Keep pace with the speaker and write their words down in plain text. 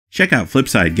Check out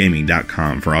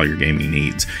FlipsideGaming.com for all your gaming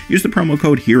needs. Use the promo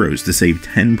code HEROES to save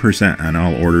 10% on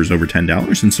all orders over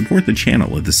 $10 and support the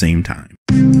channel at the same time.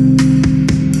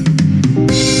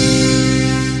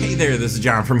 Hey there, this is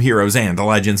John from Heroes and the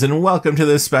Legends, and welcome to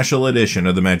this special edition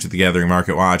of the Magic the Gathering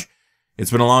Market Watch.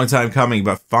 It's been a long time coming,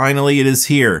 but finally it is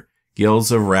here.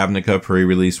 Guilds of Ravnica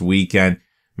pre-release weekend.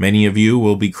 Many of you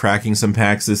will be cracking some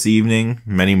packs this evening,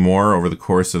 many more over the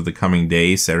course of the coming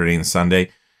days, Saturday and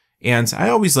Sunday. And I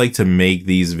always like to make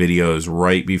these videos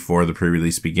right before the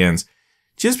pre-release begins,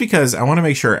 just because I want to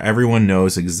make sure everyone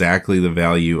knows exactly the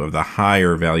value of the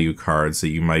higher value cards that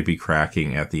you might be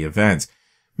cracking at the event.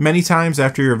 Many times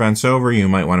after your event's over, you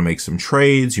might want to make some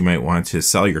trades, you might want to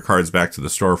sell your cards back to the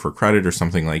store for credit or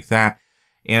something like that.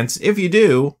 And if you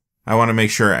do, I want to make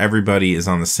sure everybody is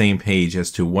on the same page as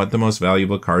to what the most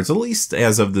valuable cards, at least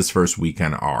as of this first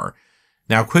weekend, are.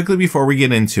 Now, quickly before we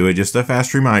get into it, just a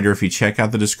fast reminder, if you check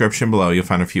out the description below, you'll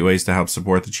find a few ways to help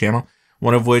support the channel,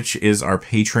 one of which is our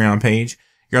Patreon page.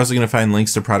 You're also going to find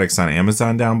links to products on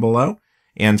Amazon down below.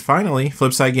 And finally,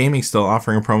 Flipside Gaming still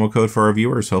offering a promo code for our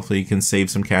viewers. Hopefully you can save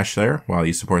some cash there while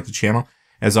you support the channel.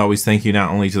 As always, thank you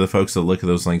not only to the folks that look at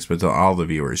those links, but to all the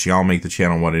viewers. Y'all make the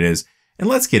channel what it is. And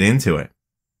let's get into it.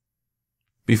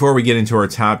 Before we get into our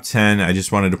top 10, I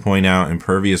just wanted to point out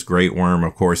Impervious Great Worm,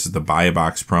 of course, is the buy a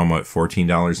box promo at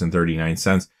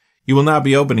 $14.39. You will not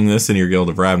be opening this in your Guild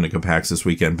of Ravnica packs this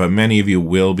weekend, but many of you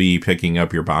will be picking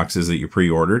up your boxes that you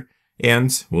pre-ordered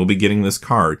and will be getting this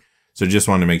card. So just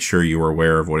want to make sure you are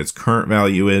aware of what its current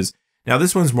value is. Now,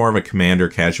 this one's more of a commander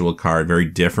casual card, very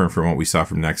different from what we saw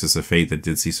from Nexus of Fate that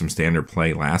did see some standard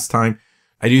play last time.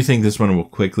 I do think this one will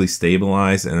quickly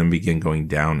stabilize and then begin going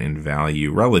down in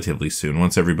value relatively soon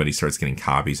once everybody starts getting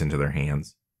copies into their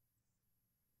hands.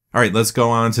 Alright, let's go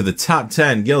on to the top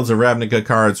 10 Guilds of Ravnica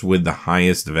cards with the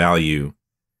highest value.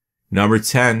 Number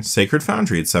 10, Sacred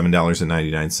Foundry at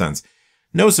 $7.99.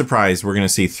 No surprise, we're going to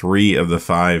see 3 of the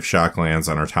 5 shock lands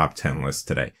on our top 10 list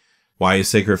today. Why is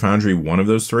Sacred Foundry one of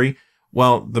those 3?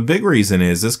 Well, the big reason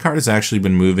is this card has actually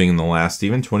been moving in the last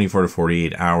even 24 to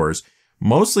 48 hours.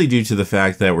 Mostly due to the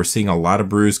fact that we're seeing a lot of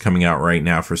brews coming out right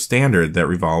now for Standard that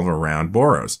revolve around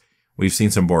Boros. We've seen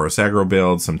some Boros aggro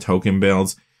builds, some token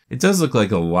builds. It does look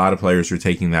like a lot of players are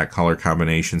taking that color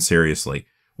combination seriously.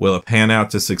 Will it pan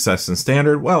out to success in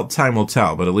Standard? Well, time will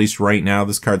tell, but at least right now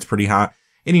this card's pretty hot.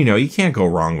 And you know, you can't go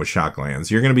wrong with shock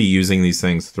lands. You're going to be using these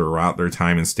things throughout their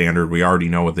time in Standard. We already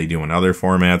know what they do in other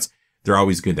formats. They're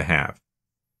always good to have.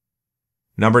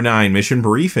 Number 9, Mission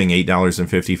Briefing,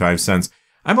 $8.55.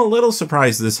 I'm a little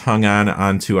surprised this hung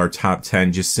onto our top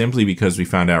 10 just simply because we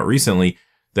found out recently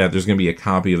that there's going to be a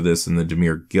copy of this in the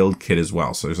Dimir Guild Kit as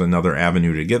well. So there's another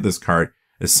avenue to get this card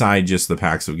aside just the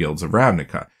packs of Guilds of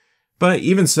Ravnica. But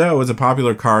even so, as a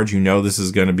popular card, you know this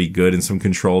is going to be good in some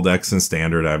control decks and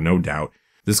Standard, I have no doubt.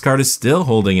 This card is still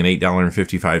holding an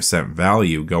 $8.55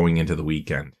 value going into the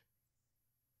weekend.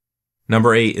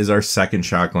 Number 8 is our second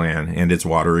shock land, and it's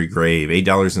Watery Grave,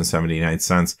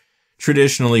 $8.79.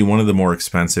 Traditionally, one of the more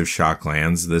expensive shock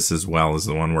lands, this as well as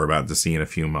the one we're about to see in a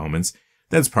few moments.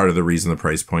 That's part of the reason the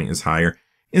price point is higher.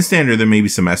 In Standard, there may be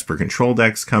some Esper control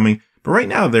decks coming, but right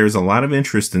now there's a lot of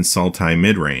interest in Sultai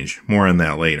mid-range. More on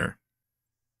that later.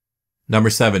 Number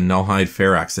 7, Nullhide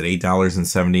Ferox at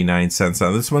 $8.79.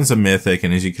 Now, this one's a mythic,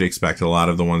 and as you could expect, a lot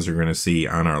of the ones you're going to see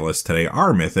on our list today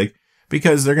are mythic,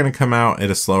 because they're going to come out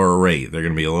at a slower rate. They're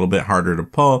going to be a little bit harder to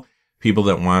pull. People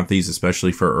that want these,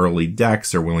 especially for early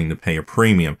decks, are willing to pay a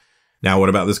premium. Now, what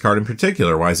about this card in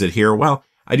particular? Why is it here? Well,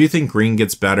 I do think green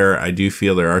gets better. I do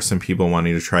feel there are some people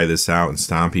wanting to try this out in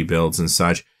stompy builds and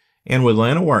such. And with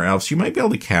Llanowar Elves, you might be able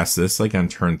to cast this like on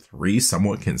turn 3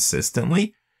 somewhat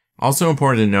consistently. Also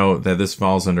important to note that this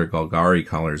falls under Golgari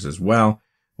colors as well,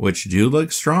 which do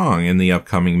look strong in the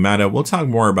upcoming meta. We'll talk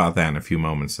more about that in a few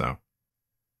moments, though.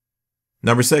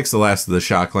 Number 6, the last of the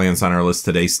shock lands on our list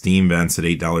today, Steam Vents at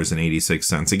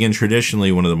 $8.86. Again,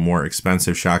 traditionally one of the more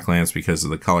expensive shock lands because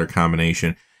of the color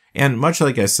combination. And much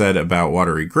like I said about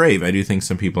Watery Grave, I do think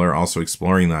some people are also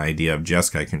exploring the idea of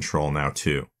Jeskai control now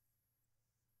too.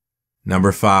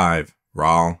 Number 5,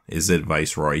 Rahl Izzet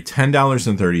Viceroy,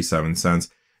 $10.37.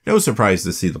 No surprise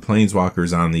to see the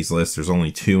Planeswalkers on these lists. There's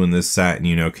only 2 in this set, and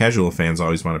you know, casual fans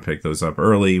always want to pick those up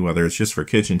early, whether it's just for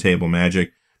kitchen table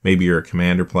magic. Maybe you're a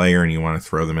commander player and you want to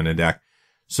throw them in a deck.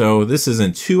 So this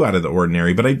isn't too out of the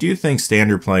ordinary, but I do think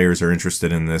Standard players are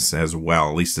interested in this as well,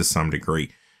 at least to some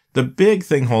degree. The big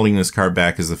thing holding this card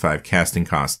back is the 5 casting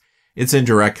cost. It's in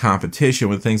direct competition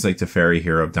with things like Teferi,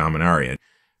 Hero of Dominaria.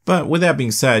 But with that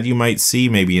being said, you might see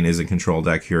maybe an Izzet control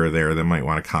deck here or there that might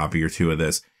want a copy or 2 of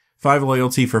this. 5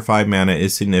 loyalty for 5 mana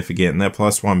is significant, and that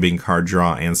 +1 being card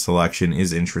draw and selection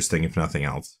is interesting if nothing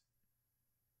else.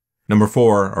 Number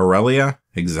 4, Aurelia,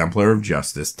 Exemplar of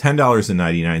Justice,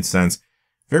 $10.99.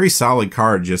 Very solid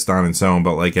card just on its own,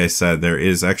 but like I said, there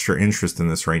is extra interest in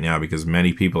this right now because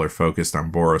many people are focused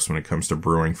on Boros when it comes to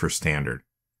brewing for Standard.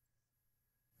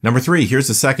 Number 3, here's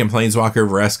the second Planeswalker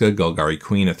Vraska, Golgari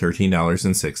Queen at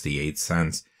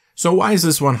 $13.68. So why is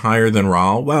this one higher than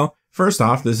Ral? Well, first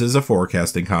off, this is a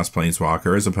forecasting cost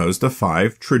Planeswalker as opposed to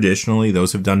 5. Traditionally,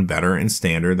 those have done better in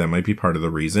Standard. That might be part of the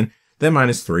reason. Then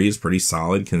 -3 is pretty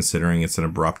solid considering it's an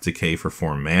abrupt decay for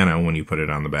 4 mana when you put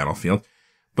it on the battlefield.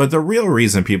 But the real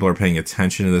reason people are paying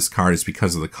attention to this card is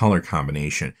because of the color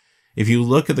combination. If you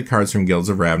look at the cards from Guilds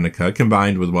of Ravnica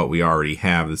combined with what we already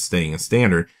have that's staying in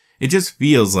Standard, it just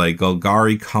feels like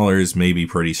Golgari colors may be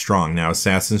pretty strong. Now,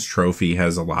 Assassin's Trophy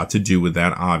has a lot to do with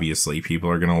that, obviously. People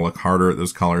are going to look harder at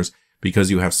those colors because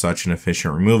you have such an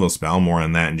efficient removal spell. More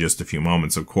on that in just a few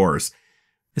moments, of course.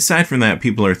 Aside from that,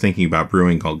 people are thinking about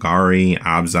brewing Golgari,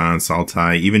 Abzan,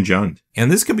 Sultai, even Jund.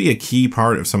 And this could be a key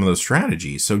part of some of those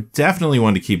strategies, so definitely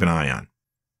one to keep an eye on.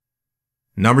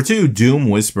 Number 2, Doom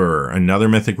Whisperer, another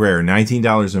mythic rare,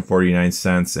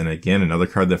 $19.49, and again, another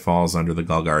card that falls under the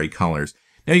Golgari colors.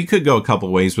 Now, you could go a couple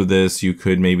ways with this. You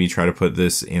could maybe try to put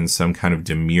this in some kind of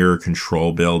Dimir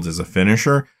control build as a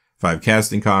finisher. 5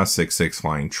 casting cost, 6/6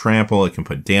 flying trample, it can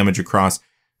put damage across.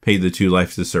 Pay the 2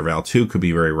 life to Serval 2 could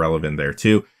be very relevant there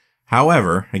too.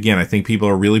 However, again, I think people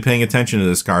are really paying attention to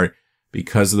this card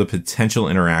because of the potential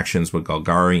interactions with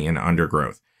Golgari and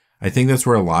Undergrowth. I think that's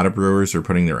where a lot of brewers are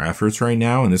putting their efforts right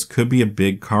now, and this could be a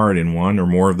big card in one or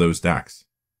more of those decks.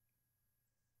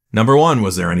 Number 1,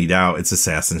 was there any doubt? It's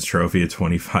Assassin's Trophy at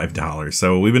 $25.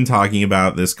 So we've been talking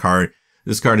about this card.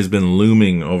 This card has been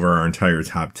looming over our entire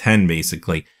top 10,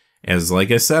 basically. As, like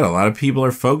I said, a lot of people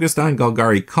are focused on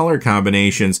Golgari color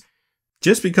combinations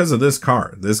just because of this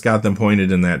card. This got them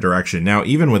pointed in that direction. Now,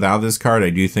 even without this card, I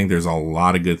do think there's a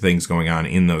lot of good things going on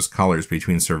in those colors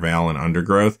between Serval and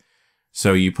Undergrowth.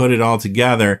 So you put it all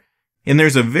together, and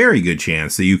there's a very good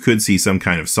chance that you could see some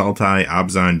kind of Sultai,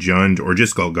 Abzan, Jund, or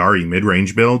just Golgari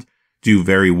mid-range build do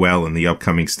very well in the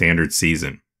upcoming Standard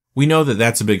season. We know that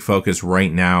that's a big focus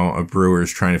right now of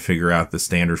brewers trying to figure out the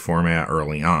Standard format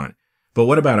early on. But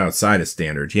what about outside of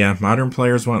Standard? Yeah, Modern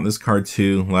players want this card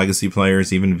too, Legacy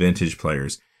players, even Vintage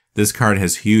players. This card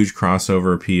has huge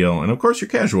crossover appeal, and of course your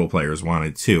casual players want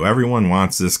it too. Everyone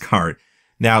wants this card.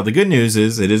 Now, the good news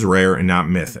is it is rare and not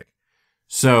mythic.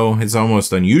 So it's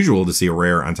almost unusual to see a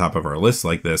rare on top of our list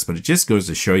like this, but it just goes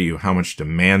to show you how much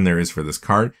demand there is for this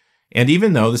card. And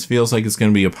even though this feels like it's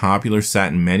going to be a popular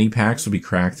set and many packs will be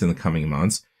cracked in the coming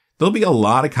months, there'll be a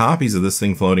lot of copies of this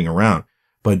thing floating around.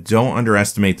 But don't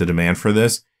underestimate the demand for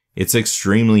this. It's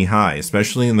extremely high,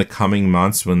 especially in the coming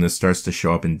months when this starts to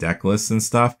show up in deck lists and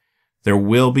stuff. There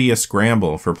will be a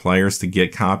scramble for players to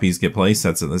get copies, get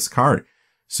playsets of this card.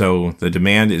 So the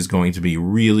demand is going to be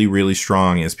really, really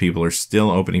strong as people are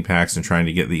still opening packs and trying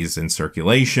to get these in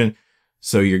circulation.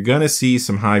 So you're going to see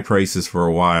some high prices for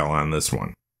a while on this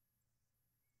one.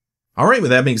 All right,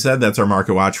 with that being said, that's our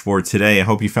market watch for today. I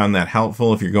hope you found that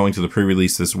helpful if you're going to the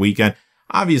pre-release this weekend.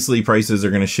 Obviously, prices are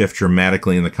going to shift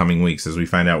dramatically in the coming weeks as we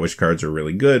find out which cards are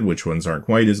really good, which ones aren't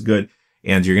quite as good,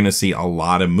 and you're going to see a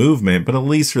lot of movement, but at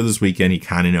least for this weekend, you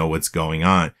kind of know what's going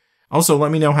on. Also,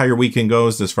 let me know how your weekend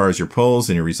goes as far as your polls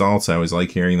and your results. I always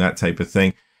like hearing that type of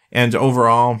thing. And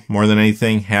overall, more than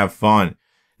anything, have fun.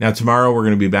 Now, tomorrow, we're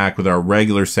going to be back with our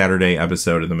regular Saturday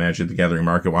episode of the Magic the Gathering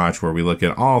Market Watch, where we look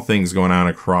at all things going on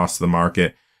across the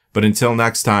market. But until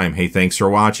next time, hey, thanks for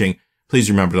watching. Please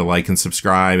remember to like and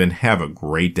subscribe, and have a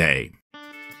great day.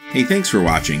 Hey, thanks for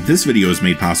watching. This video is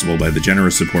made possible by the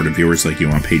generous support of viewers like you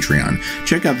on Patreon.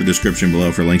 Check out the description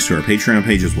below for links to our Patreon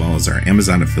page as well as our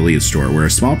Amazon affiliate store, where a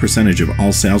small percentage of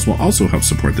all sales will also help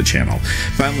support the channel.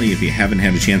 Finally, if you haven't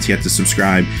had a chance yet to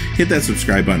subscribe, hit that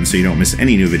subscribe button so you don't miss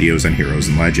any new videos on Heroes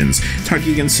and Legends. Talk to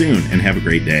you again soon, and have a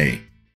great day.